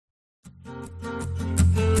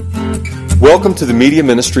Welcome to the media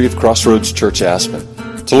ministry of Crossroads Church Aspen.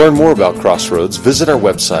 To learn more about Crossroads, visit our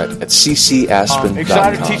website at ccaspen.com.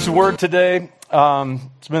 Excited to teach the Word today.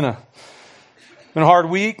 It's been a hard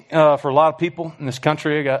week for a lot of people in this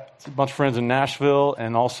country. I got a bunch of friends in Nashville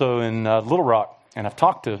and also in Little Rock, and I've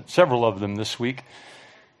talked to several of them this week,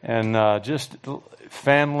 and just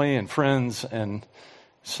family and friends and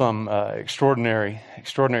some extraordinary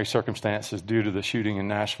circumstances due to the shooting in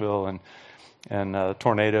Nashville and the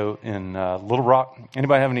tornado in Little Rock.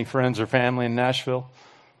 Anybody have any friends or family in Nashville?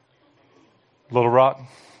 Little Rock?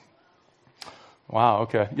 Wow,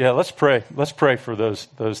 okay. Yeah, let's pray. Let's pray for those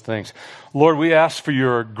things. Lord, we ask for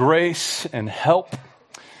your grace and help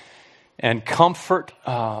and comfort.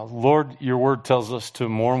 Lord, your word tells us to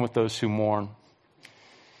mourn with those who mourn.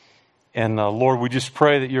 And Lord, we just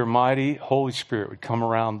pray that your mighty Holy Spirit would come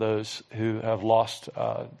around those who have lost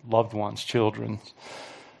loved ones, children,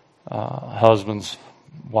 husbands,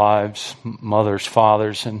 wives, mothers,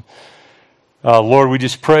 fathers. And Lord, we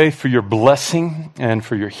just pray for your blessing and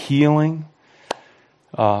for your healing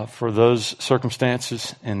for those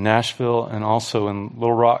circumstances in Nashville and also in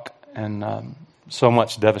Little Rock, and so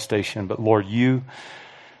much devastation. But Lord, you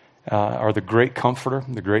are the great comforter,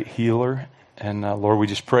 the great healer. And Lord, we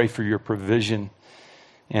just pray for your provision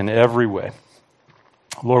in every way.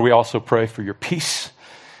 Lord, we also pray for your peace.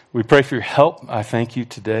 We pray for your help. I thank you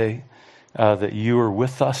today that you are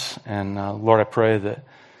with us. And Lord, I pray that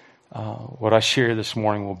what I share this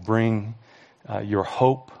morning will bring your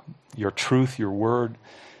hope, your truth, your word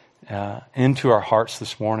into our hearts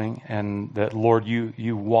this morning. And that, Lord,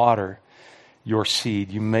 you water your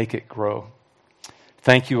seed. You make it grow.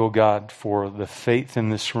 Thank you, O God, for the faith in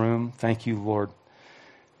this room. Thank you, Lord,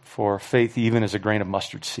 for faith even as a grain of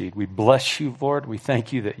mustard seed. We bless you, Lord. We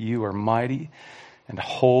thank you that you are mighty and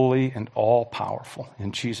holy and all-powerful.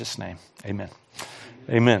 In Jesus' name, amen.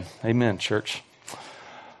 Amen. Amen, church.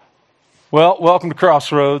 Well, welcome to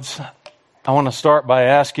Crossroads. I want to start by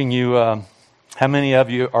asking you, how many of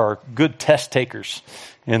you are good test takers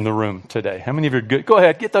in the room today? How many of you are good? Go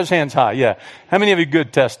ahead, get those hands high. Yeah. How many of you are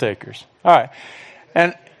good test takers? All right.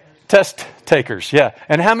 And test takers, yeah.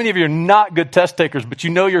 And how many of you are not good test takers, but you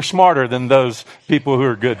know you're smarter than those people who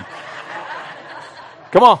are good?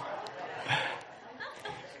 Come on.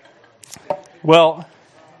 Well,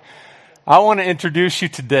 I want to introduce you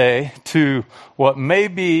today to what may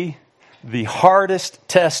be the hardest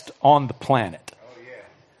test on the planet.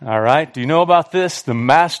 All right. Do you know about this? The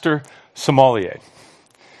Master Sommelier.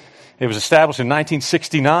 It was established in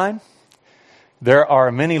 1969. There are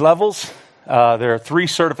many levels. There are 3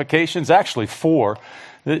 certifications, actually 4.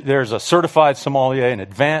 There's a certified sommelier, an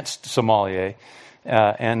advanced sommelier,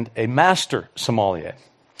 and a master sommelier.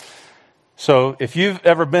 So if you've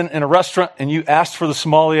ever been in a restaurant and you asked for the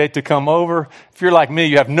sommelier to come over, if you're like me,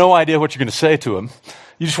 you have no idea what you're going to say to him.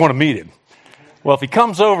 You just want to meet him. Well, if he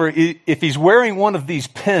comes over, if he's wearing one of these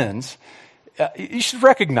pins, you should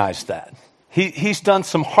recognize that. He's done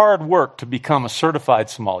some hard work to become a certified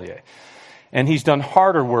sommelier. And he's done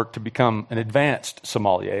harder work to become an advanced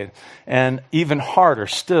sommelier, and even harder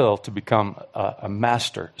still to become a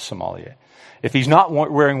master sommelier. If he's not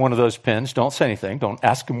wearing one of those pins, don't say anything. Don't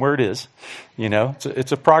ask him where it is. You know,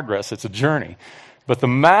 it's a progress. It's a journey. But the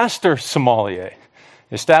master sommelier,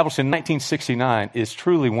 established in 1969, is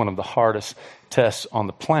truly one of the hardest tests on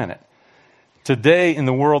the planet. Today in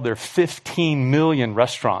the world, there are 15 million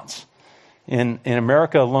restaurants. In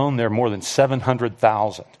America alone, there are more than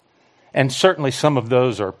 700,000. And certainly some of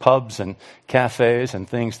those are pubs and cafes and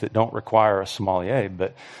things that don't require a sommelier, but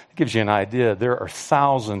it gives you an idea. There are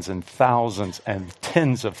thousands and thousands and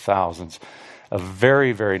tens of thousands of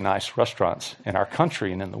very, very nice restaurants in our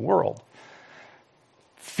country and in the world.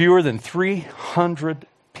 Fewer than 300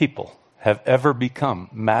 people have ever become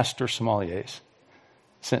master sommeliers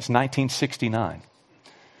since 1969.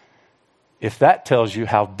 If that tells you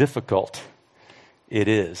how difficult it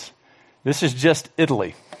is. This is just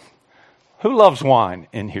Italy. Who loves wine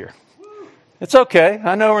in here? It's okay.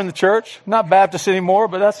 I know we're in the church. I'm not Baptist anymore,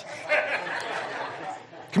 but that's...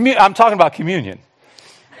 I'm talking about communion.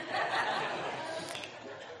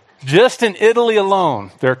 Just in Italy alone,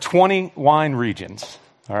 there are 20 wine regions,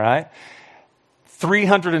 all right?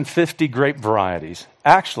 350 grape varieties.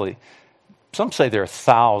 Actually, some say there are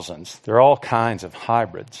thousands. There are all kinds of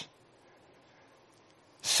hybrids.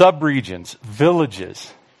 Subregions,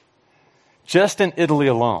 villages, just in Italy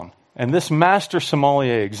alone. And this Master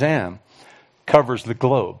Sommelier exam covers the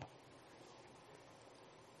globe.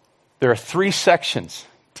 There are 3 sections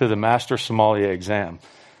to the Master Sommelier exam.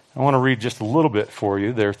 I want to read just a little bit for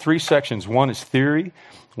you. There are 3 sections. One is theory,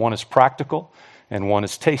 one is practical, and one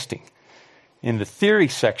is tasting. In the theory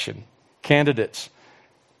section, Candidates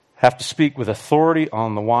have to speak with authority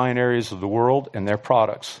on the wine areas of the world and their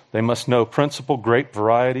products. They must know principal grape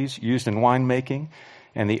varieties used in winemaking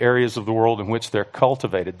and the areas of the world in which they're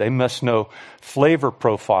cultivated. They must know flavor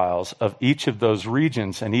profiles of each of those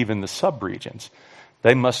regions and even the subregions.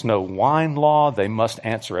 They must know wine law. They must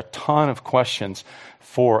answer a ton of questions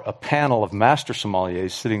for a panel of master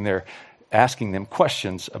sommeliers sitting there asking them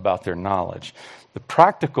questions about their knowledge. The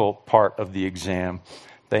practical part of the exam,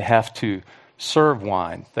 they have to serve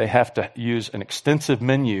wine. They have to use an extensive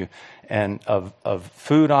menu and of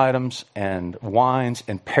food items and wines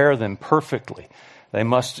and pair them perfectly. They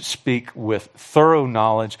must speak with thorough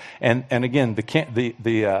knowledge. And again,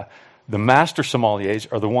 the master sommeliers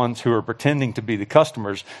are the ones who are pretending to be the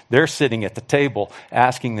customers. They're sitting at the table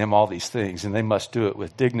asking them all these things, and they must do it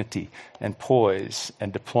with dignity and poise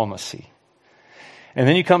and diplomacy. And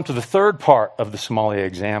then you come to the third part of the sommelier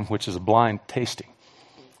exam, which is a blind tasting.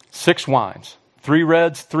 6 wines, 3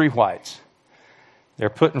 reds, 3 whites. They're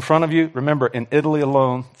put in front of you. Remember, in Italy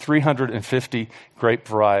alone, 350 grape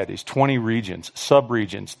varieties, 20 regions,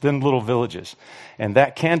 sub-regions, then little villages. And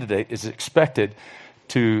that candidate is expected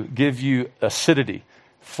to give you acidity,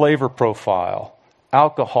 flavor profile,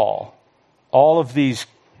 alcohol, all of these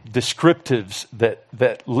descriptives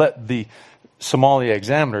that let the sommelier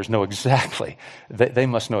examiners know exactly. They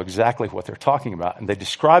must know exactly what they're talking about. And they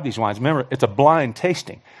describe these wines. Remember, it's a blind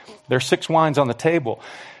tasting. There are 6 wines on the table.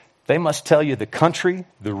 They must tell you the country,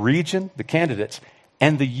 the region, the candidates,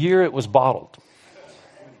 and the year it was bottled.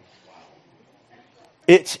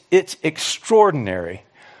 It's extraordinary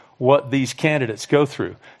what these candidates go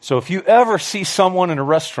through. So if you ever see someone in a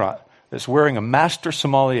restaurant that's wearing a master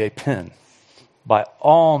sommelier pin, by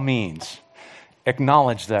all means,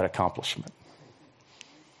 acknowledge that accomplishment.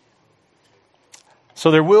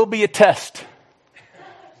 So there will be a test.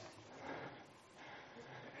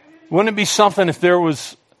 Wouldn't it be something if there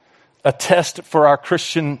was a test for our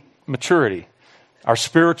Christian maturity, our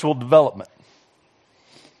spiritual development,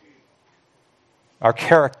 our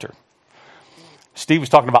character? Steve was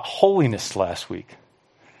talking about holiness last week.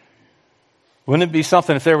 Wouldn't it be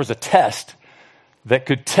something if there was a test that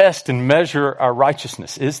could test and measure our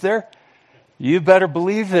righteousness? Is there? You better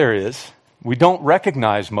believe there is. We don't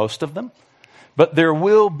recognize most of them, but there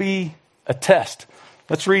will be a test.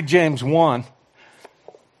 Let's read James 1.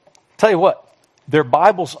 Tell you what, there are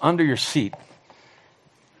Bibles under your seat,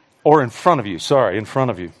 or in front of you, in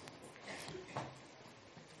front of you.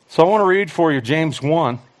 So I want to read for you James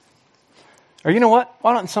 1. Or you know what?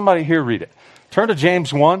 Why don't somebody here read it? Turn to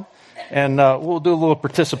James 1, and we'll do a little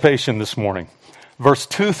participation this morning. Verse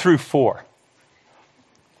 2 through 4.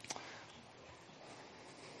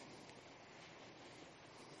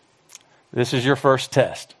 This is your first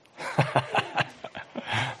test.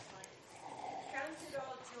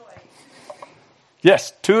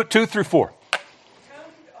 Yes, 2 through 4. Count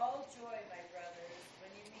it all joy, my brothers,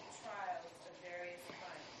 when you meet trials of various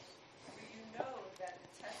kinds. For you know that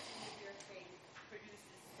the testing of your faith produces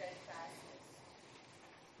steadfastness.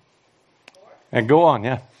 4. And go on,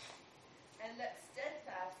 yeah. And let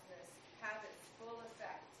steadfastness have its full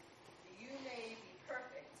effect, that you may be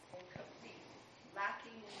perfect and complete,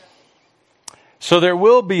 lacking in nothing. So there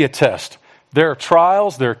will be a test. There are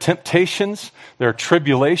trials, there are temptations, there are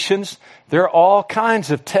tribulations. There are all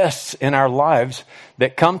kinds of tests in our lives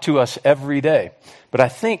that come to us every day. But I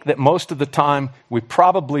think that most of the time we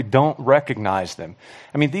probably don't recognize them.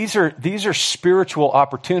 I mean, these are spiritual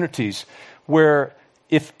opportunities where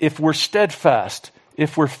if we're steadfast,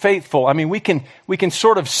 if we're faithful, I mean, we can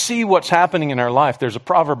sort of see what's happening in our life. There's a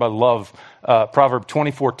proverb I love. Proverb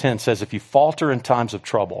 24:10 says, if you falter in times of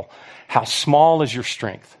trouble, how small is your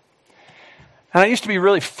strength? And I used to be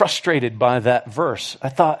really frustrated by that verse. I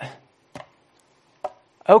thought,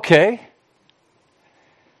 okay.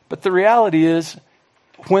 But the reality is,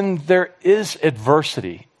 when there is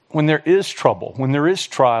adversity, when there is trouble, when there is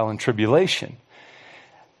trial and tribulation,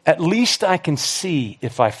 at least I can see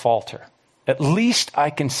if I falter. At least I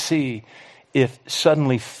can see if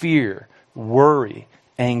suddenly fear, worry,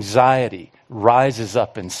 anxiety rises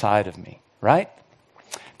up inside of me, right?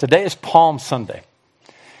 Today is Palm Sunday.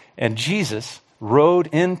 And Jesus rode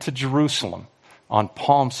into Jerusalem on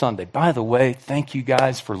Palm Sunday. By the way, thank you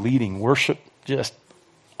guys for leading worship. Just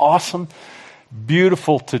awesome.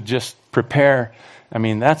 Beautiful to just prepare. I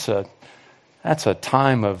mean, that's a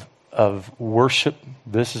time of worship.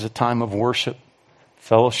 This is a time of worship.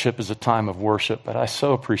 Fellowship is a time of worship. But I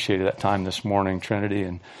so appreciated that time this morning, Trinity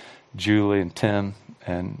and Julie and Tim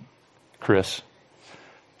and Chris.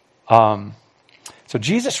 So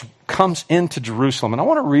Jesus comes into Jerusalem, and I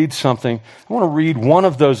want to read something. I want to read one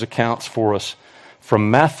of those accounts for us from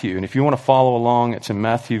Matthew. And if you want to follow along, it's in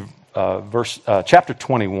Matthew chapter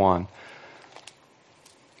 21.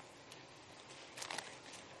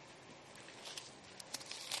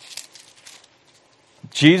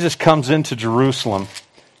 Jesus comes into Jerusalem.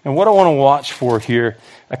 And what I want to watch for here,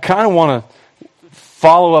 I kind of want to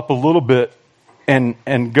follow up a little bit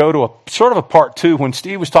and go to a sort of a part two when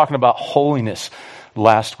Steve was talking about holiness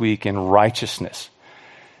last week and righteousness.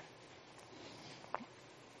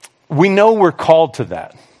 We know we're called to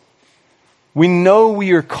that. We know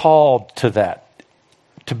we are called to that,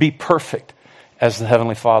 to be perfect as the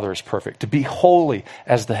Heavenly Father is perfect, to be holy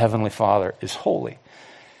as the Heavenly Father is holy.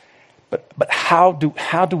 But how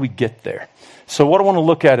do we get there? So what I want to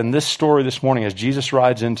look at in this story this morning as Jesus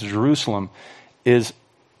rides into Jerusalem is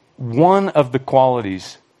one of the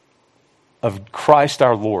qualities of Christ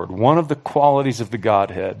our Lord, one of the qualities of the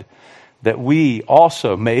Godhead that we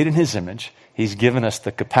also made in His image. He's given us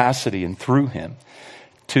the capacity and through Him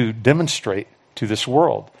to demonstrate to this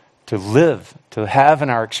world, to live, to have in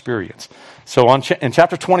our experience. So in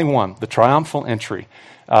chapter 21, the triumphal entry,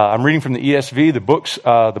 I'm reading from the ESV. The books,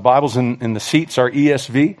 the Bibles in the seats are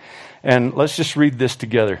ESV. And let's just read this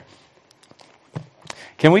together.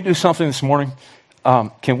 Can we do something this morning?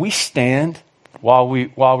 Can we stand while we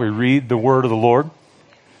read the word of the Lord?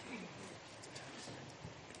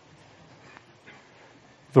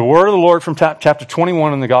 The word of the Lord from chapter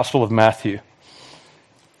 21 in the Gospel of Matthew.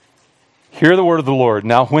 Hear the word of the Lord.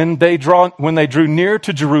 Now when they drew near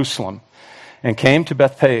to Jerusalem and came to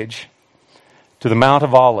Bethphage, to the Mount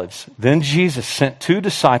of Olives, then Jesus sent 2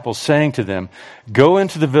 disciples, saying to them, "Go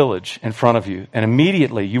into the village in front of you, and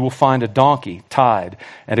immediately you will find a donkey tied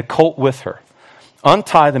and a colt with her.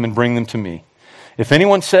 Untie them and bring them to me. If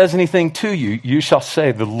anyone says anything to you, you shall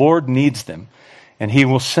say, 'The Lord needs them,' and He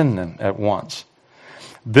will send them at once."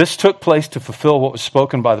 This took place to fulfill what was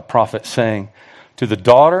spoken by the prophet, saying, To the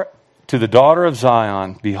daughter of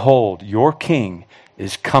Zion, behold, your king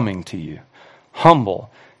is coming to you, humble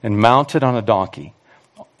and mounted on a donkey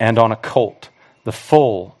and on a colt, the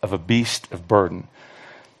foal of a beast of burden.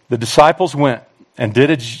 The disciples went and did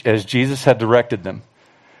as Jesus had directed them.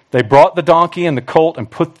 They brought the donkey and the colt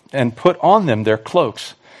and put on them their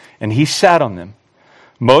cloaks, and He sat on them.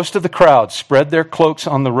 Most of the crowd spread their cloaks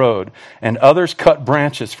on the road, and others cut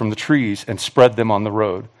branches from the trees and spread them on the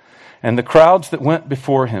road. And the crowds that went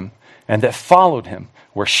before Him and that followed Him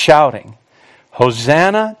were shouting,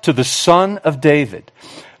 "Hosanna to the Son of David!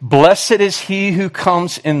 Blessed is He who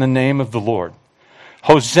comes in the name of the Lord!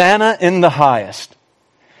 Hosanna in the highest!"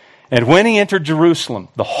 And when He entered Jerusalem,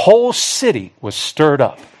 the whole city was stirred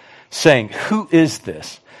up, saying, "Who is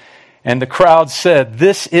this?" And the crowd said,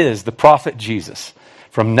 "This is the prophet Jesus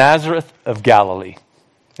from Nazareth of Galilee."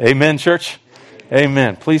 Amen, church?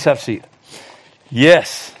 Amen. Please have a seat.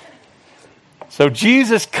 Yes. So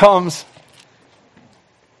Jesus comes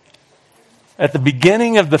at the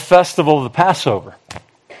beginning of the festival of the Passover.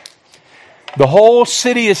 The whole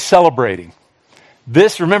city is celebrating.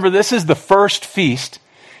 Remember, this is the first feast,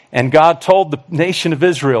 and God told the nation of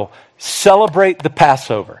Israel, celebrate the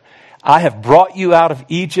Passover. I have brought you out of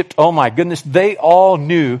Egypt. Oh my goodness, they all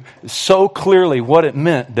knew so clearly what it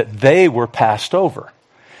meant that they were passed over.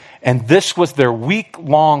 And this was their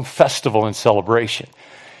week-long festival and celebration.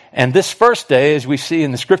 And this first day, as we see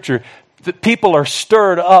in the scripture, the people are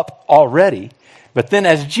stirred up already. But then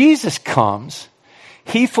as Jesus comes,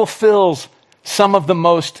 He fulfills some of the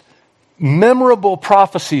most memorable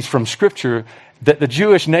prophecies from Scripture that the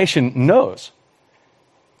Jewish nation knows.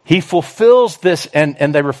 He fulfills this, and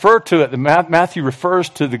they refer to it. Matthew refers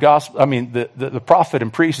to the gospel. The prophet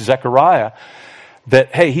and priest Zechariah,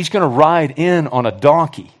 that hey, He's going to ride in on a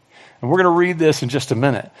donkey, and we're going to read this in just a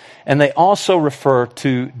minute. And they also refer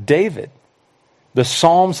to David, the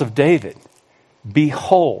Psalms of David.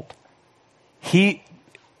 Behold,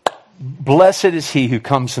 blessed is he who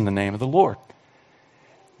comes in the name of the Lord.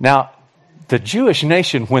 Now, the Jewish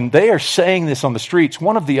nation, when they are saying this on the streets,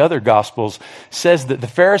 one of the other Gospels says that the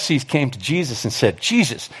Pharisees came to Jesus and said,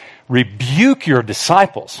 "Jesus, rebuke your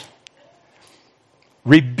disciples.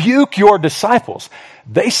 Rebuke your disciples."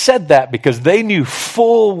 They said that because they knew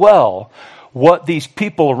full well what these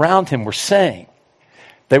people around Him were saying.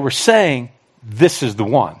 They were saying, this is the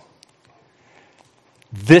one.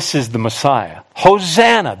 This is the Messiah.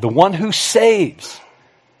 Hosanna, the one who saves.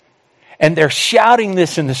 And they're shouting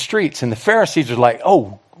this in the streets, and the Pharisees are like,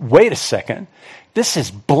 "Oh, wait a second. This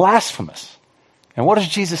is blasphemous." And what does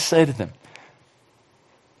Jesus say to them?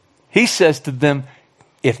 He says to them,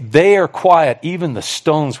 if they are quiet, even the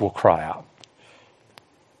stones will cry out.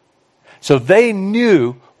 So they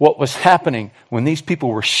knew what was happening when these people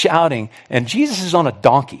were shouting, and Jesus is on a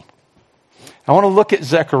donkey. I want to look at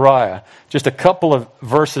Zechariah, just a couple of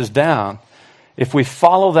verses down. If we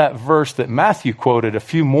follow that verse that Matthew quoted, a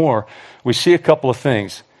few more, we see a couple of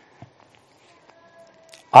things.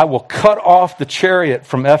 I will cut off the chariot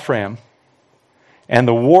from Ephraim and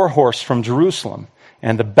the war horse from Jerusalem,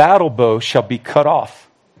 and the battle bow shall be cut off,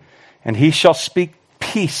 and he shall speak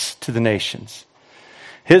peace to the nations.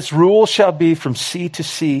 His rule shall be from sea to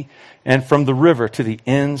sea and from the river to the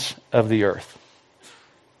ends of the earth.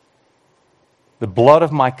 The blood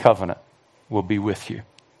of my covenant will be with you.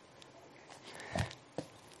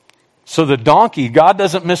 So the donkey, God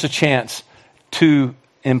doesn't miss a chance to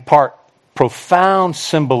impart profound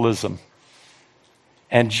symbolism.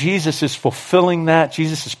 And Jesus is fulfilling that.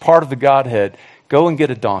 Jesus is part of the Godhead. Go and get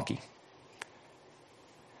a donkey.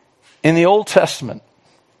 In the Old Testament,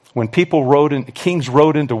 when kings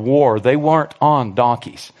rode into war, they weren't on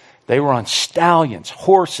donkeys. They were on stallions,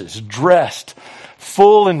 horses, dressed,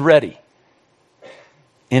 full and ready,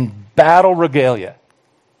 in battle regalia.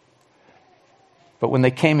 But when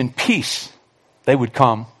they came in peace, they would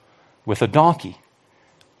come with a donkey,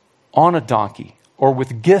 on a donkey, or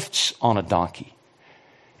with gifts on a donkey.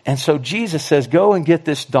 And so Jesus says, go and get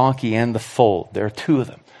this donkey and the foal. There are two of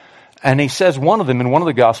them. And he says one of them, in one of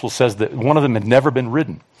the Gospels, says that one of them had never been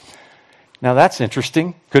ridden. Now that's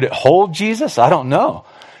interesting. Could it hold Jesus? I don't know.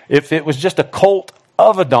 If it was just a colt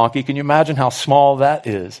of a donkey, can you imagine how small that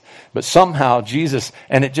is? But somehow Jesus,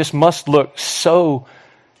 and it just must look so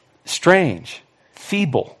strange,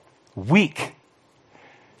 feeble, weak.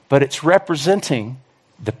 But it's representing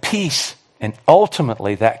the peace and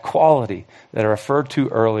ultimately that quality that I referred to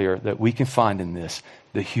earlier that we can find in this,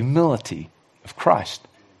 the humility of Christ.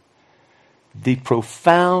 The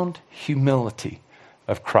profound humility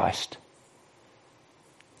of Christ.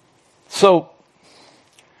 So,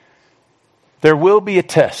 there will be a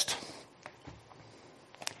test.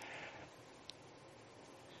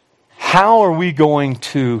 How are we going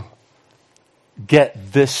to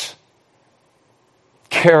get this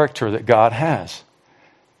character that God has?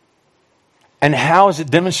 And how is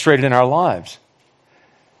it demonstrated in our lives?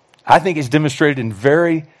 I think it's demonstrated in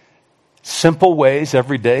very simple ways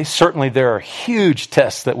every day. Certainly there are huge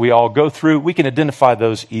tests that we all go through. We can identify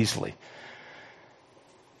those easily.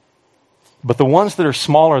 But the ones that are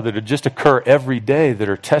smaller, that just occur every day, that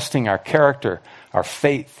are testing our character, our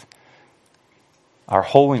faith, our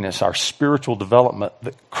holiness, our spiritual development,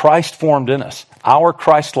 that Christ formed in us, our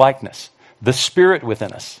Christ-likeness, the Spirit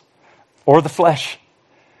within us, or the flesh.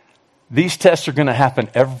 These tests are going to happen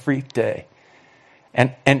every day.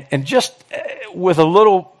 And just with a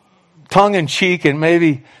little tongue-in-cheek and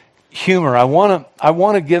maybe humor, I want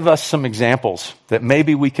to give us some examples that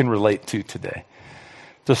maybe we can relate to today,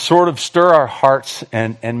 to sort of stir our hearts,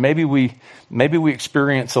 and maybe we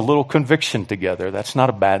experience a little conviction together. That's not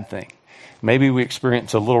a bad thing. Maybe we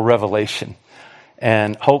experience a little revelation,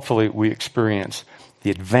 and hopefully we experience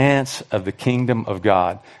the advance of the kingdom of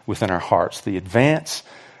God within our hearts, the advance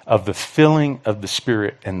of the filling of the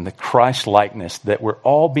Spirit and the Christ-likeness that we're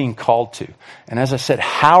all being called to. And as I said,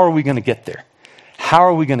 how are we going to get there? How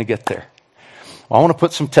are we going to get there? Well, I want to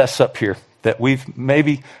put some tests up here that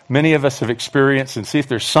maybe many of us have experienced, and see if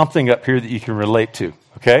there's something up here that you can relate to,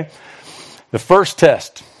 okay? The first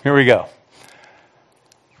test, here we go.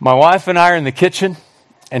 My wife and I are in the kitchen,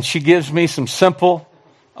 and she gives me some simple,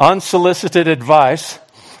 unsolicited advice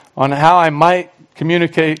on how I might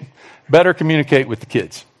better communicate with the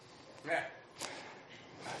kids.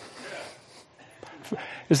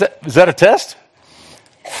 Is that a test?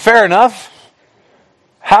 Fair enough.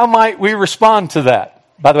 How might we respond to that?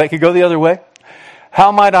 By the way, it could go the other way.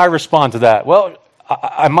 How might I respond to that? Well,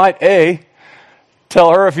 I might, A,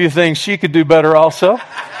 tell her a few things she could do better also.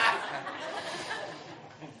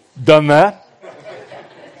 Done that.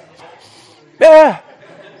 Yeah.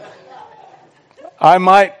 I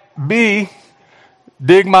might, B,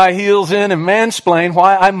 dig my heels in and mansplain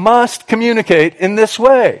why I must communicate in this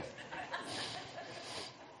way.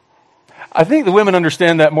 I think the women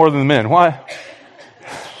understand that more than the men. Why?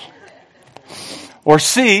 Or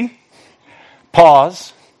C,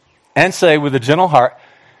 pause and say with a gentle heart,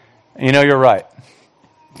 you know, you're right.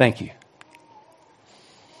 Thank you.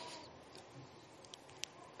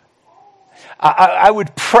 I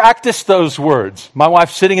would practice those words. My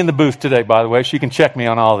wife's sitting in the booth today, by the way. She can check me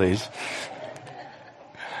on all these.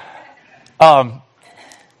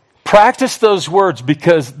 Practice those words,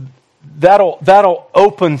 because that'll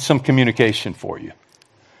open some communication for you.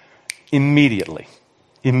 Immediately.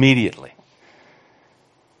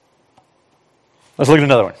 Let's look at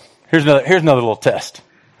another one. Here's another little test.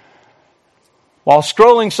 While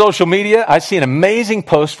scrolling social media, I see an amazing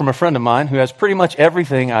post from a friend of mine who has pretty much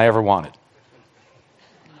everything I ever wanted.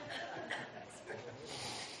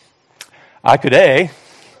 I could A,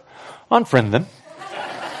 unfriend them.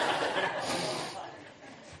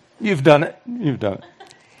 You've done it. You've done it.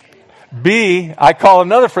 B, I call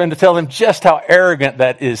another friend to tell them just how arrogant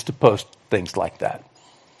that is to post things like that.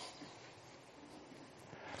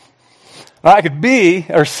 I could B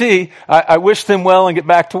or C, I wish them well and get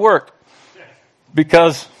back to work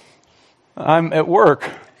because I'm at work.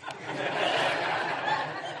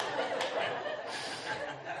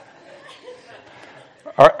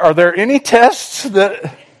 Are there any tests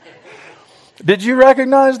that... Did you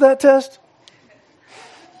recognize that test?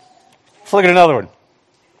 Let's look at another one.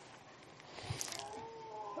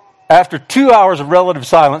 After 2 hours of relative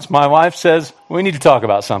silence, my wife says, we need to talk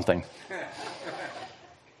about something.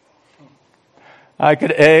 I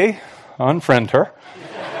could A, unfriend her.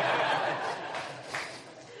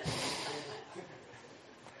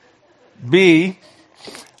 B,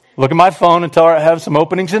 look at my phone and tell her I have some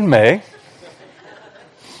openings in May.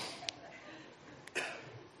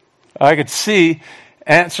 I could C,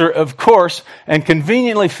 answer of course, and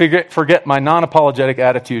conveniently forget my non-apologetic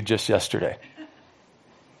attitude just yesterday.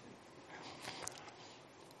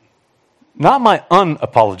 Not my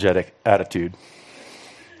unapologetic attitude.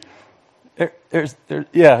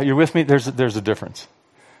 Yeah, you're with me? There's a difference.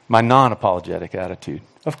 My non-apologetic attitude.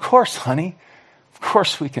 Of course, honey. Of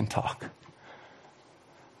course we can talk.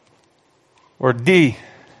 Or D,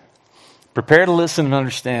 prepare to listen and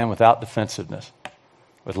understand without defensiveness,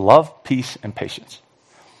 with love, peace, and patience.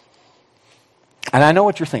 And I know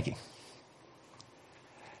what you're thinking.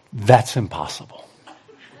 That's impossible.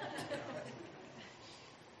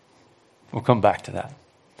 We'll come back to that.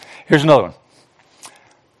 Here's another one.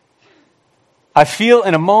 I feel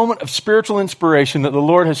in a moment of spiritual inspiration that the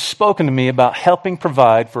Lord has spoken to me about helping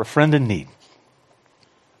provide for a friend in need.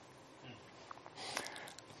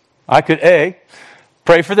 I could A,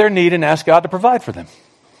 pray for their need and ask God to provide for them.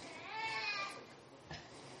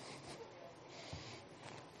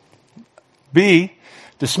 B,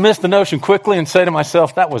 dismiss the notion quickly and say to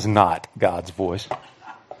myself, that was not God's voice.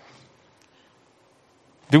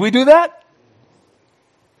 Do we do that?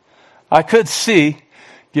 I could C,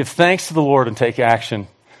 give thanks to the Lord and take action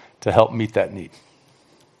to help meet that need.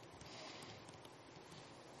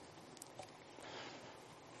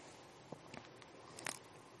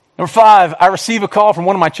 Number 5, I receive a call from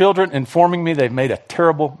one of my children informing me they've made a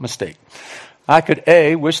terrible mistake. I could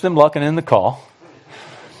A, wish them luck and end the call.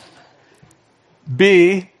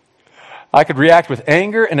 B, I could react with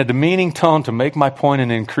anger and a demeaning tone to make my point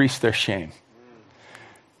and increase their shame.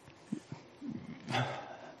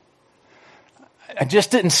 I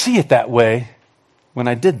just didn't see it that way when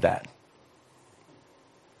I did that.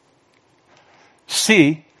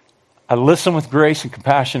 C, I listen with grace and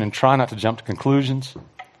compassion and try not to jump to conclusions.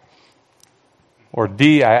 Or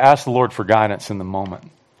D, I ask the Lord for guidance in the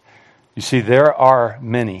moment. You see, there are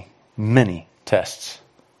many, many tests.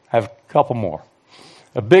 I have a couple more.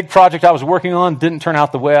 A big project I was working on didn't turn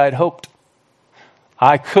out the way I'd hoped.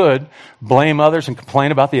 I could blame others and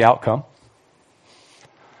complain about the outcome.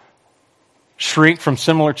 Shrink from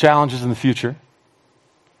similar challenges in the future.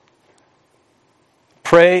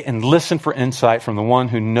 Pray and listen for insight from the one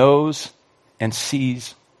who knows and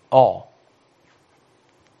sees all.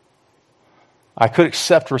 I could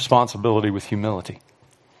accept responsibility with humility.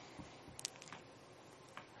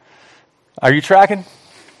 Are you tracking?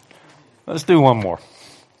 Let's do one more.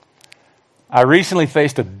 I recently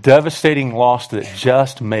faced a devastating loss that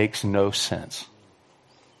just makes no sense.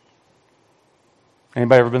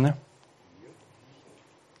 Anybody ever been there?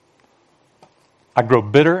 I grow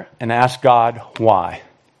bitter and ask God, why?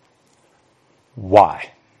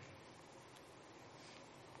 Why?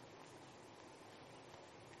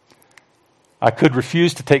 I could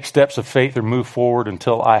refuse to take steps of faith or move forward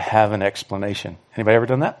until I have an explanation. Anybody ever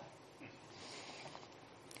done that?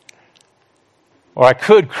 Or I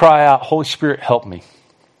could cry out, Holy Spirit, help me.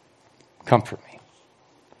 Comfort me.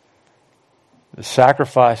 The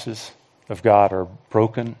sacrifices of God are a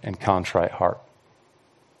broken and contrite heart.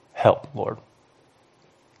 Help, Lord.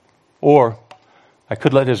 Or I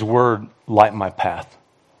could let His word light my path.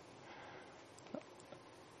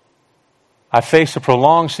 I face a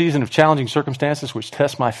prolonged season of challenging circumstances which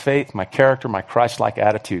test my faith, my character, my Christ-like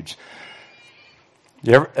attitudes.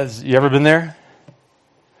 You ever been there?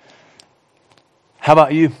 How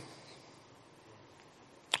about you?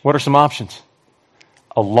 What are some options?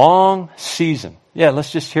 A long season. Yeah,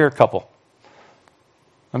 let's just hear a couple.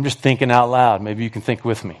 I'm just thinking out loud. Maybe you can think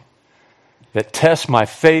with me. That tests my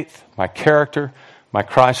faith, my character, my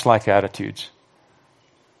Christ-like attitudes.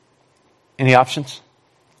 Any options?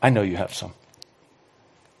 I know you have some.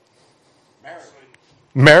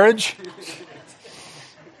 Marriage?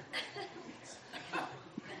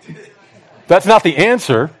 That's not the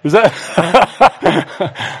answer. Is that?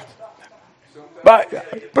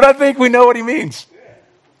 but I think we know what he means.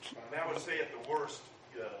 I would say at the worst,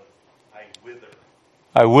 I wither.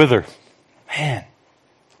 I wither.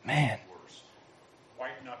 Man.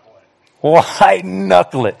 White knuckle it. White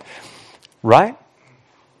knuckle it. Right?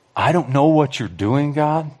 I don't know what you're doing,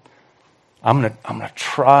 God. I'm gonna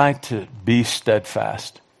try to be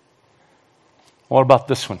steadfast. What about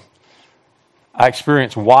this one? I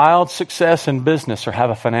experience wild success in business or have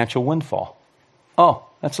a financial windfall. Oh,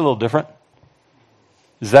 that's a little different.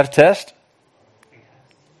 Is that a test?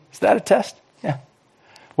 Is that a test? Yeah.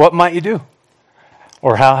 What might you do?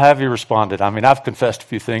 Or how have you responded? I mean, I've confessed a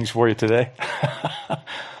few things for you today.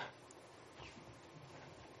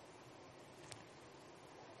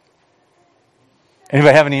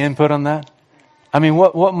 Anybody have any input on that? I mean,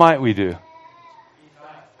 what might we do?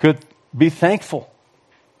 Good. Be thankful.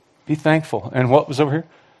 Be thankful. And what was over here?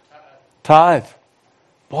 Tithe.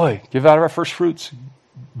 Boy, give out of our first fruits.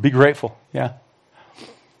 Be grateful. Yeah.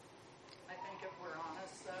 I think if we're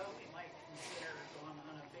honest, though, we might consider going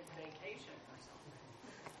on a big vacation or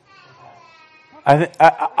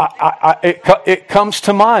something. It comes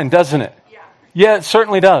to mind, doesn't it? Yeah. Yeah, it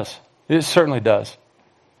certainly does. It certainly does.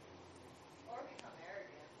 Or become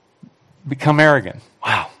arrogant. Become arrogant.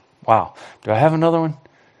 Wow. Do I have another one?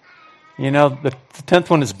 You know, the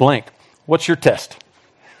 10th one is blank. What's your test?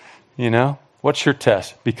 You know, what's your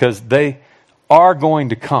test? Because they are going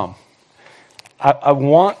to come. I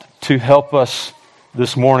want to help us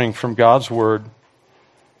this morning from God's Word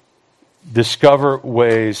discover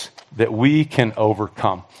ways that we can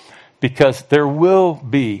overcome. Because there will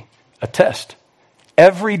be a test.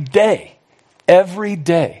 Every day,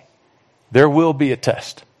 there will be a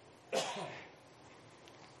test.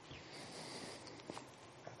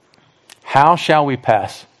 How shall we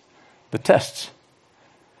pass the tests?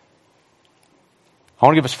 I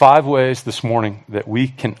want to give us 5 ways this morning that we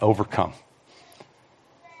can overcome.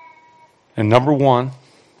 And number 1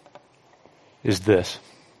 is this.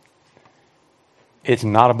 It's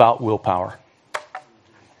not about willpower.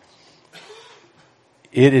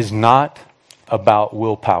 It is not about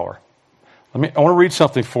willpower. I want to read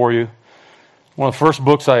something for you. One of the first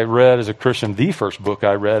books I read as a Christian, the first book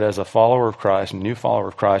I read as a follower of Christ, a new follower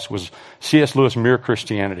of Christ, was C.S. Lewis' Mere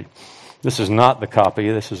Christianity. This is not the copy.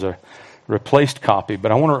 This is a replaced copy.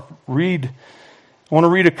 But I want to read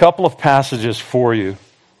a couple of passages for you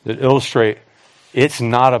that illustrate it's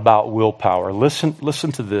not about willpower. Listen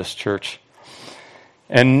to this, church.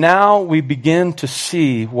 And now we begin to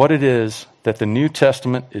see what it is that the New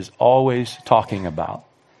Testament is always talking about.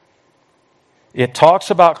 It talks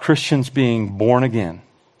about Christians being born again.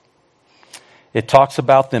 It talks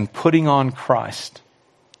about them putting on Christ.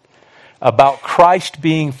 About Christ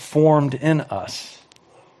being formed in us.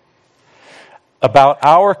 About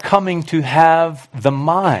our coming to have the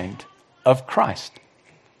mind of Christ.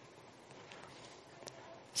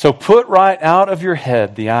 So put right out of your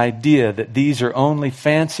head the idea that these are only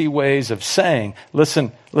fancy ways of saying,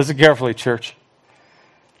 listen carefully, church.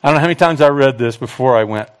 I don't know how many times I read this before I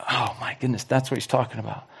went, oh my goodness, that's what he's talking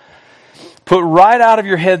about. Put right out of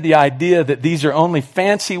your head the idea that these are only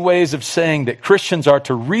fancy ways of saying that Christians are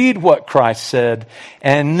to read what Christ said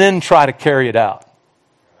and then try to carry it out.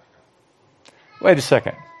 Wait a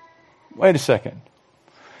second.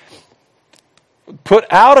 Put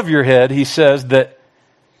out of your head, he says, that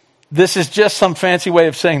this is just some fancy way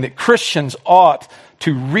of saying that Christians ought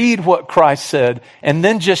to read what Christ said and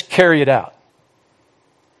then just carry it out.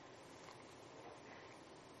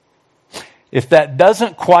 If that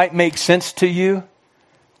doesn't quite make sense to you,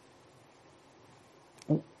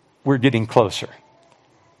 we're getting closer.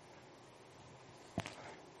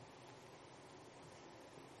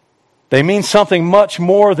 They mean something much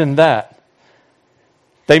more than that.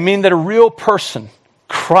 They mean that a real person,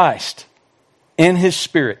 Christ, in His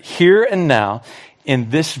Spirit, here and now, in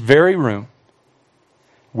this very room,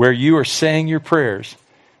 where you are saying your prayers,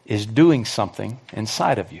 is doing something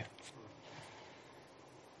inside of you.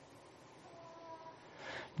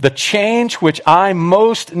 The change which I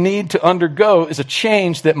most need to undergo is a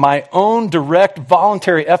change that my own direct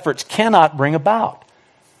voluntary efforts cannot bring about.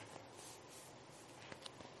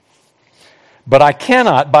 But I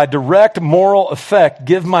cannot, by direct moral effect,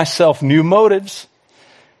 give myself new motives.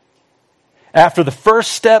 After the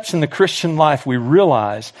first steps in the Christian life, we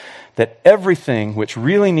realize that everything which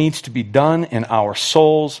really needs to be done in our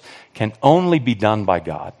souls can only be done by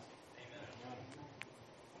God.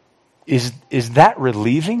 Is that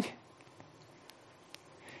relieving?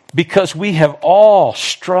 Because we have all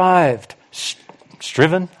striven,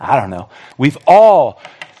 I don't know. We've all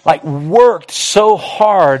worked so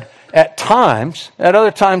hard at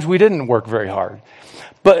other times we didn't work very hard.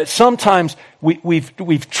 But sometimes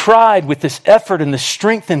we've tried with this effort and the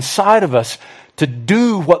strength inside of us to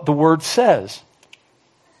do what the Word says.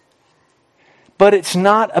 But it's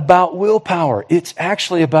not about willpower. It's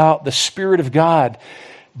actually about the Spirit of God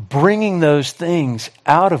bringing those things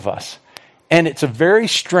out of us. And it's a very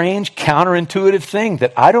strange, counterintuitive thing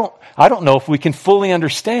that I don't know if we can fully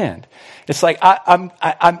understand. It's like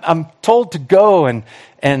I'm told to go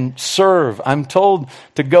and serve. I'm told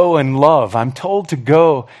to go and love. I'm told to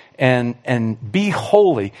go and be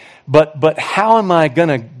holy. But how am I going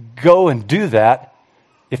to go and do that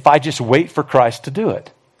if I just wait for Christ to do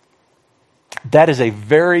it? That is a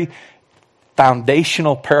very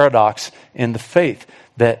foundational paradox in the faith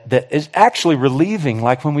that is actually relieving,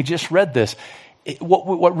 like when we just read this.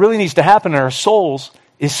 What really needs to happen in our souls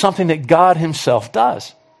is something that God himself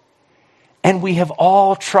does. And we have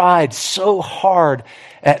all tried so hard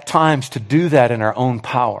at times to do that in our own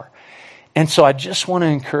power. And so I just want to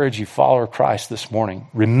encourage you, follower of Christ, this morning,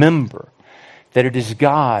 remember that it is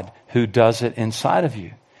God who does it inside of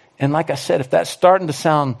you. And like I said, if that's starting to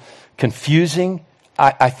sound confusing,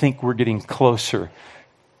 I think we're getting closer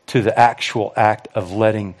to the actual act of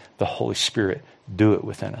letting the Holy Spirit do it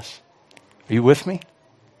within us. Are you with me?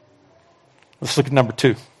 Let's look at number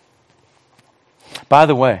 2. By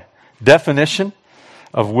the way, definition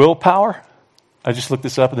of willpower, I just looked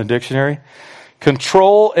this up in the dictionary.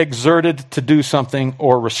 Control exerted to do something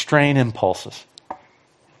or restrain impulses.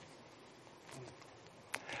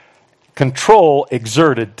 Control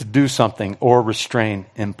exerted to do something or restrain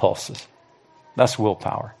impulses. That's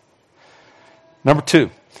willpower. Number 2,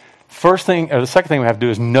 the second thing we have to do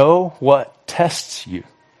is know what tests you.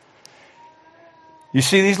 You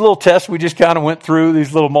see these little tests we just kind of went through,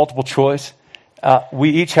 these little multiple choice. We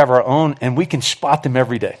each have our own, and we can spot them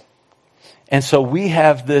every day. And so we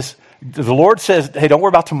have this. The Lord says, hey, don't worry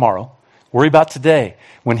about tomorrow. Worry about today.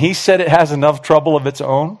 When he said it has enough trouble of its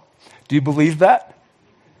own, do you believe that?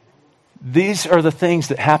 These are the things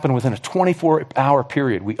that happen within a 24-hour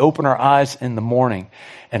period. We open our eyes in the morning,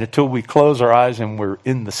 and until we close our eyes and we're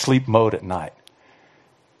in the sleep mode at night.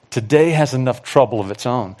 Today has enough trouble of its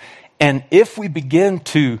own. And if we begin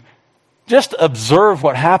to just observe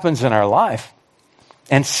what happens in our life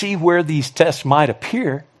and see where these tests might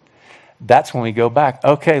appear, that's when we go back.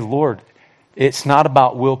 Okay, Lord, it's not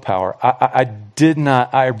about willpower.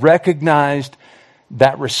 I recognized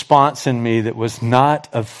that response in me that was not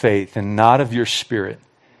of faith and not of your Spirit.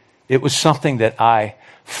 It was something that I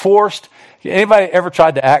forced. Anybody ever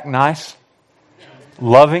tried to act nice?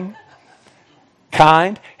 Loving?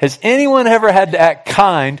 Kind? Has anyone ever had to act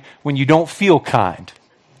kind when you don't feel kind?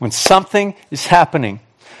 When something is happening?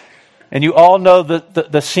 And you all know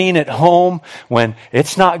the scene at home when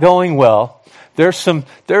it's not going well. There's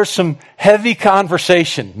some heavy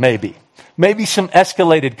conversation, maybe some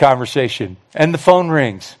escalated conversation, and the phone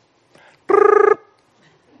rings.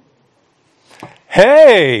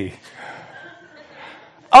 Hey!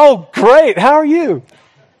 Oh, great! How are you?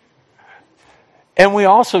 And we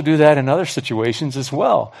also do that in other situations as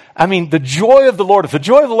well. I mean, the joy of the Lord. If the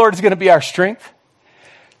joy of the Lord is going to be our strength,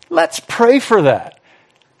 let's pray for that.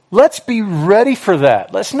 Let's be ready for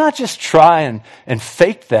that. Let's not just try and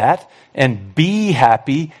fake that and be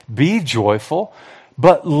happy, be joyful,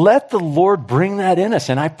 but let the Lord bring that in us.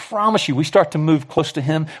 And I promise you, we start to move close to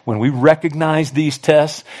him when we recognize these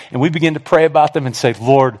tests and we begin to pray about them and say,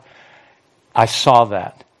 Lord, I saw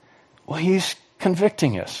that. Well, he's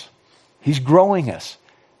convicting us. He's growing us.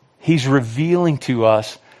 He's revealing to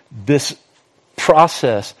us this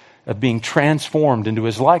process of being transformed into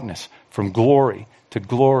his likeness from glory to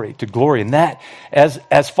glory to glory. And that,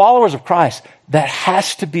 as followers of Christ, that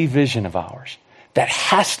has to be vision of ours. That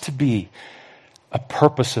has to be a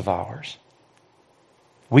purpose of ours.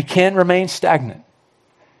 We can't remain stagnant.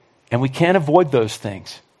 And we can't avoid those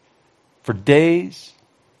things for days,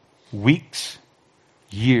 weeks,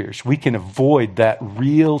 years. We can avoid that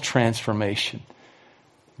real transformation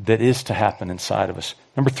that is to happen inside of us.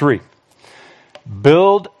 Number 3,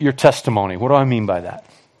 build your testimony. What do I mean by that?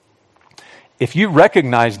 If you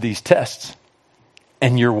recognize these tests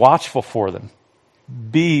and you're watchful for them,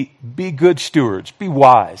 be good stewards, be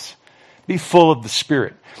wise, be full of the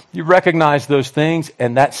Spirit. You recognize those things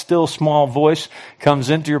and that still small voice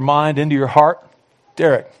comes into your mind, into your heart.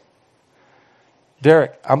 Derek,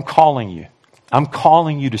 I'm calling you. I'm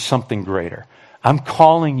calling you to something greater. I'm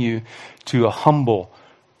calling you to a humble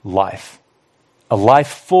life, a life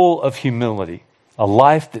full of humility, a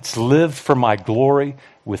life that's lived for my glory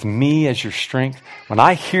with me as your strength. When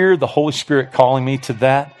I hear the Holy Spirit calling me to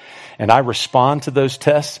that and I respond to those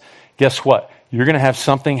tests, guess what? You're going to have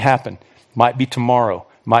something happen. Might be tomorrow,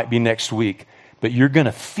 might be next week. But you're going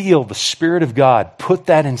to feel the Spirit of God put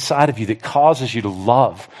that inside of you that causes you to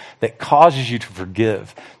love, that causes you to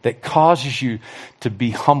forgive, that causes you to be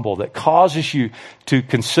humble, that causes you to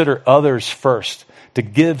consider others first, to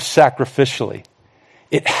give sacrificially.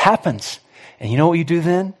 It happens. And you know what you do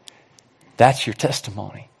then? That's your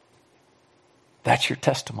testimony. That's your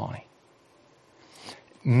testimony.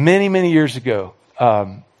 Many, many years ago,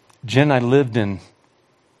 Jen and I lived in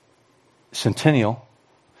Centennial.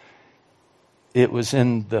 It was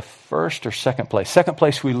in the first or second place. Second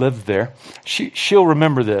place we lived there. She'll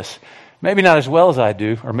remember this. Maybe not as well as I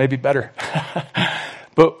do, or maybe better.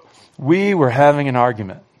 But we were having an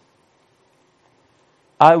argument.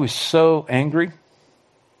 I was so angry.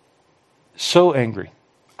 So angry.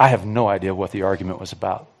 I have no idea what the argument was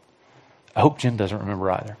about. I hope Jen doesn't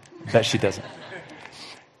remember either. I bet she doesn't.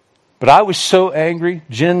 But I was so angry.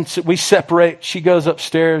 Jen, we separate. She goes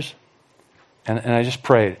upstairs. And I just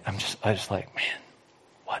prayed. I just like,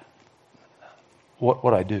 man,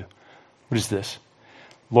 what I do? What is this?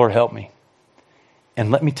 Lord, help me.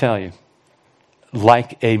 And let me tell you,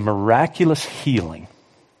 like a miraculous healing,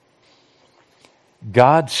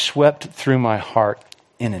 God swept through my heart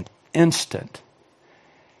in an instant,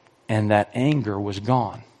 and that anger was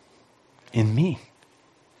gone in me.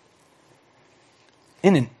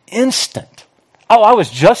 In an instant. Oh, I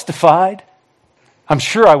was justified. I'm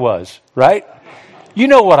sure I was, right? You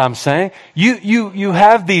know what I'm saying. You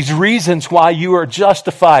have these reasons why you are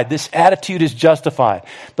justified. This attitude is justified.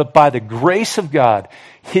 But by the grace of God,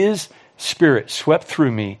 His Spirit swept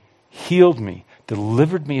through me, healed me,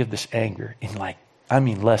 delivered me of this anger in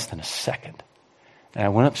less than a second. And I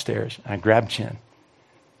went upstairs and I grabbed Jen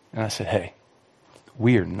and I said, hey,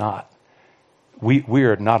 we are not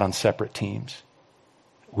on separate teams.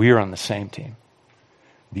 We are on the same team.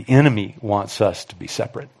 The enemy wants us to be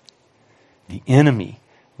separate. The enemy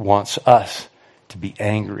wants us to be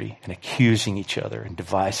angry and accusing each other and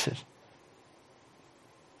divisive.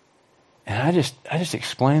 And I just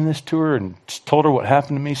explained this to her and just told her what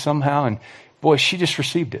happened to me somehow. And boy, she just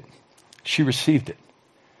received it. She received it.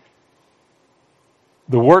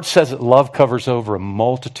 The Word says that love covers over a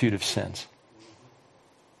multitude of sins.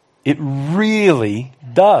 It really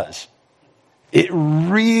does. It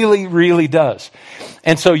really, really does.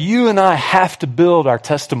 And so you and I have to build our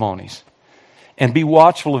testimonies and be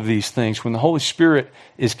watchful of these things when the Holy Spirit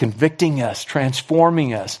is convicting us,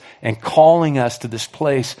 transforming us, and calling us to this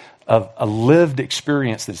place of a lived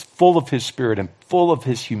experience that's full of His Spirit and full of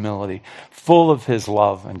His humility, full of His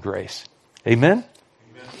love and grace. Amen?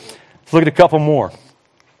 Amen. Let's look at a couple more.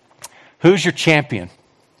 Who's your champion?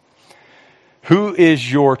 Who is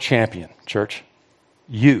your champion, church?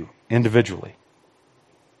 You, individually.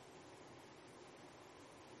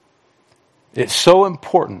 It's so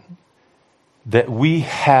important that we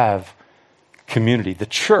have community. The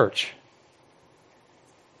church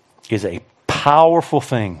is a powerful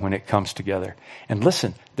thing when it comes together. And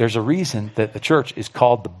listen, there's a reason that the church is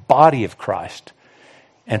called the body of Christ.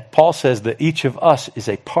 And Paul says that each of us is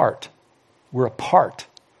a part. We're a part.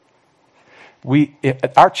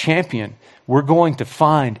 Our champion, we're going to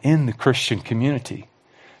find in the Christian community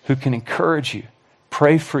who can encourage you,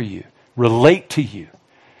 pray for you, relate to you,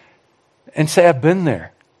 and say, I've been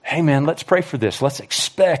there. Hey man, let's pray for this. Let's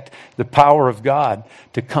expect the power of God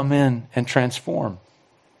to come in and transform.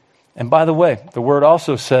 And by the way, the Word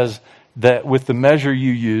also says that with the measure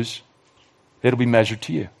you use, it'll be measured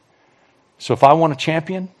to you. So if I want a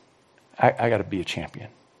champion, I got to be a champion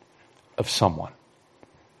of someone.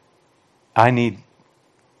 I need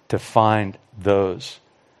to find those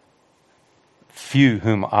few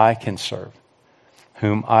whom I can serve,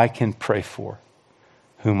 whom I can pray for,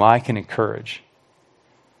 whom I can encourage.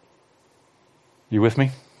 You with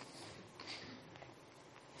me?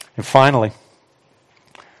 And finally,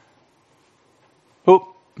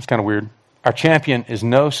 it's kind of weird. Our champion is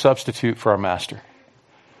no substitute for our master.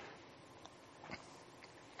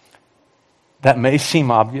 That may seem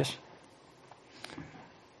obvious,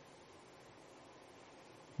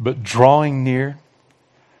 but drawing near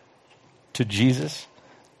to Jesus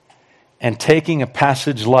and taking a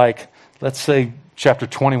passage like, let's say, chapter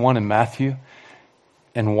 21 in Matthew,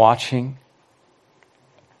 and watching,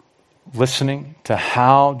 listening to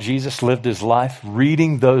how Jesus lived His life,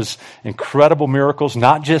 reading those incredible miracles,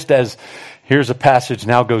 not just as, here's a passage,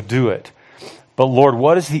 now go do it. But Lord,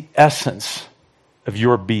 what is the essence of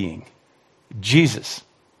your being? Jesus,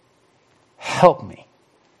 help me.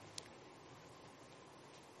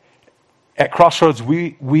 At Crossroads,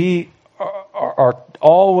 we are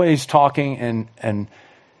always talking and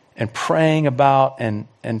and praying about and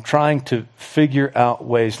trying to figure out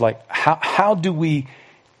ways like how do we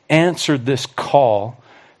answer this call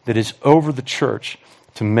that is over the church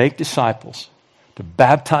to make disciples, to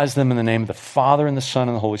baptize them in the name of the Father and the Son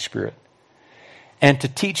and the Holy Spirit, and to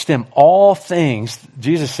teach them all things,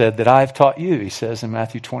 Jesus said, that I've taught you, he says in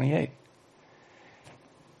Matthew 28.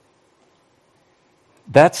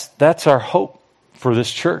 That's our hope for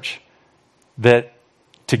this church, that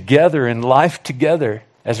together, in life together,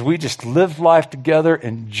 as we just live life together,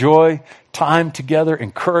 enjoy time together,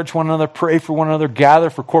 encourage one another, pray for one another,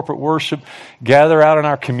 gather for corporate worship, gather out in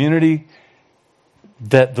our community,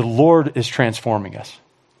 that the Lord is transforming us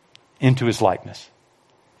into his likeness.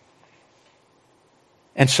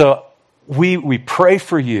 And so we pray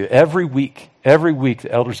for you every week. Every week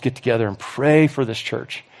the elders get together and pray for this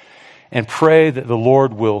church and pray that the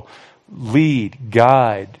Lord will lead,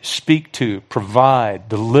 guide, speak to, provide,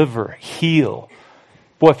 deliver, heal.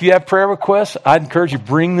 Boy, if you have prayer requests, I'd encourage you,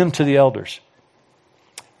 bring them to the elders.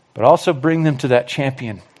 But also bring them to that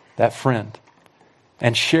champion, that friend,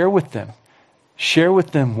 and share with them. Share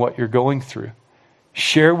with them what you're going through.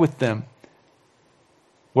 Share with them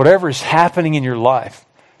whatever is happening in your life,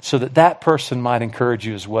 so that that person might encourage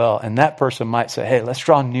you as well. And that person might say, hey, let's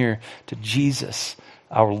draw near to Jesus,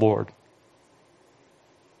 our Lord.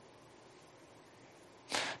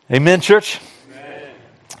 Amen, church? Amen.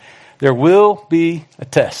 There will be a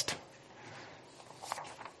test.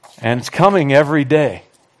 And it's coming every day.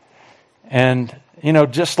 And,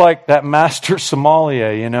 just like that master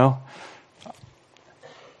sommelier,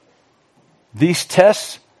 these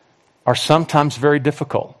tests are sometimes very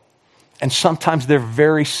difficult. And sometimes they're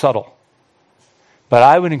very subtle. But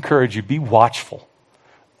I would encourage you, be watchful.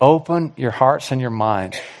 Open your hearts and your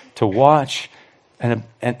minds to watch and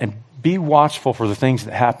be watchful for the things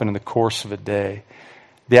that happen in the course of a day.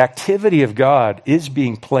 The activity of God is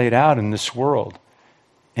being played out in this world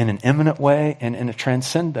in an imminent way and in a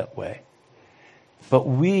transcendent way. But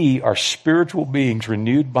we are spiritual beings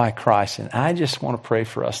renewed by Christ. And I just want to pray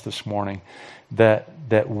for us this morning that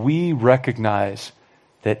we recognize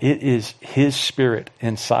that it is his Spirit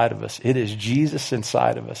inside of us. It is Jesus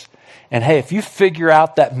inside of us. And hey, if you figure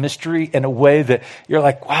out that mystery in a way that you're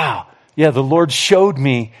like, wow, yeah, the Lord showed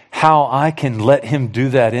me how I can let him do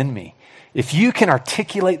that in me. If you can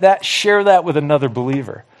articulate that, share that with another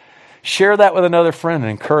believer. Share that with another friend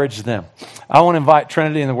and encourage them. I want to invite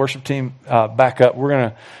Trinity and the worship team back up. We're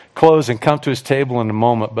going to close and come to his table in a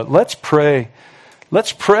moment. But let's pray.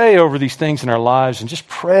 Let's pray over these things in our lives and just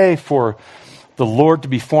pray for the Lord to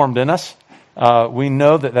be formed in us. We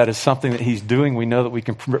know that is something that he's doing. We know that we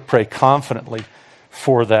can pray confidently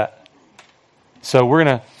for that. So we're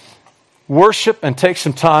going to worship and take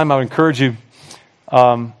some time. I would encourage you,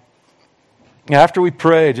 after we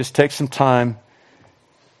pray, just take some time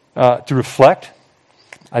to reflect.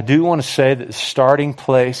 I do want to say that the starting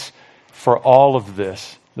place for all of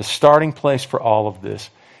this,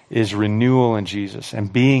 is renewal in Jesus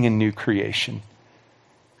and being a new creation.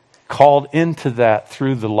 Called into that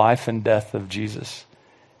through the life and death of Jesus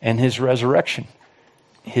and his resurrection,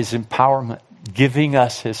 his empowerment, giving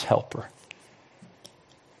us his helper.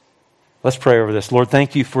 Let's pray over this. Lord,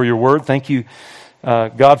 thank you for your word. Thank you,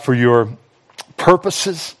 God, for your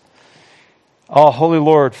purposes. Oh, Holy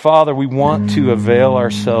Lord, Father, we want to avail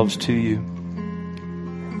ourselves to you.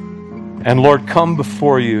 And Lord, come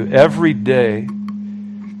before you every day.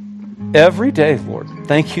 Every day, Lord.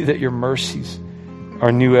 Thank you that your mercies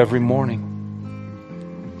are new every morning.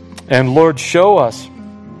 And Lord, show us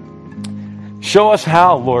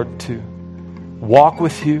how, Lord, to walk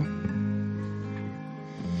with you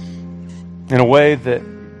in a way that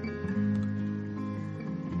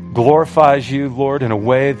glorifies you, Lord, in a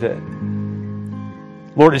way that,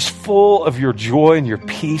 Lord, is full of your joy and your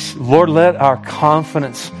peace. Lord, let our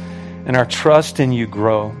confidence and our trust in you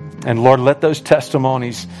grow. And Lord, let those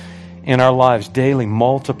testimonies in our lives daily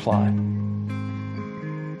multiply.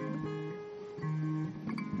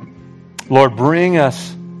 Lord, bring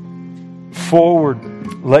us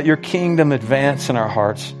forward. Let your kingdom advance in our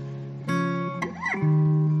hearts.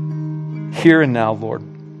 Here and now, Lord.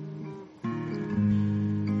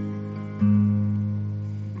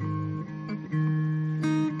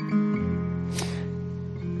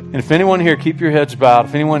 And if anyone here, keep your heads bowed.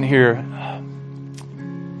 If anyone here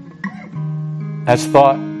has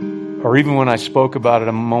thought, or even when I spoke about it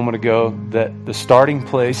a moment ago, that the starting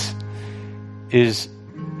place is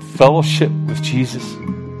fellowship with Jesus,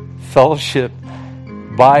 fellowship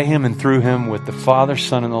by him and through him with the Father,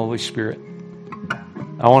 Son, and the Holy Spirit,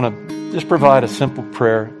 I want to just provide a simple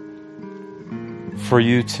prayer for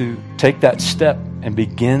you to take that step and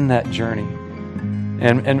begin that journey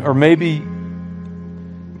or maybe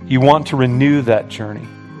you want to renew that journey.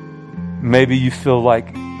 Maybe you feel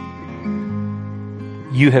like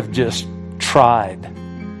you have just tried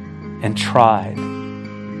and tried.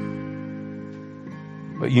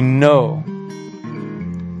 But you know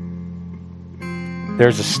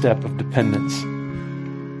there's a step of dependence,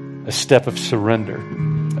 a step of surrender,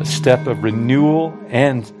 a step of renewal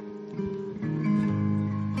and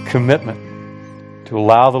commitment to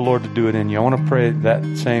allow the Lord to do it in you. I want to pray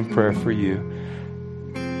that same prayer for you.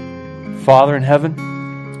 Father in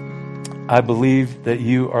heaven, I believe that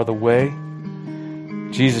you are the way.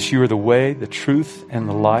 Jesus, you are the way, the truth, and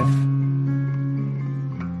the life.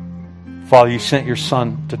 Father, you sent your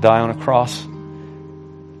Son to die on a cross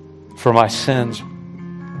for my sins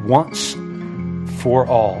once for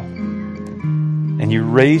all. And you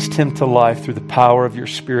raised him to life through the power of your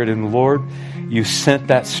Spirit. And Lord, you sent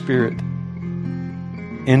that Spirit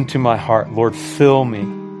into my heart. Lord, fill me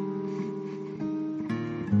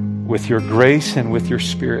with your grace and with your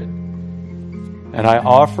Spirit. And I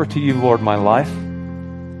offer to you, Lord, my life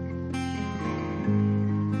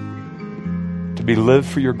to be lived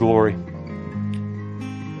for your glory.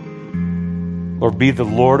 Lord, be the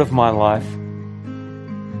Lord of my life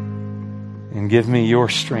and give me your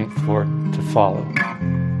strength, Lord, to follow.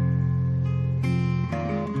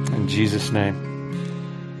 In Jesus' name.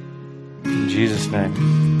 In Jesus'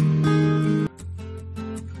 name.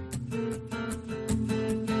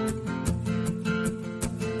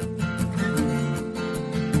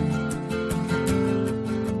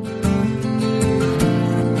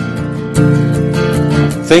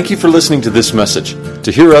 Thank you for listening to this message.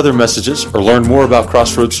 To hear other messages or learn more about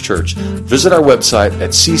Crossroads Church, visit our website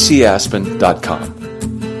at ccaspen.com.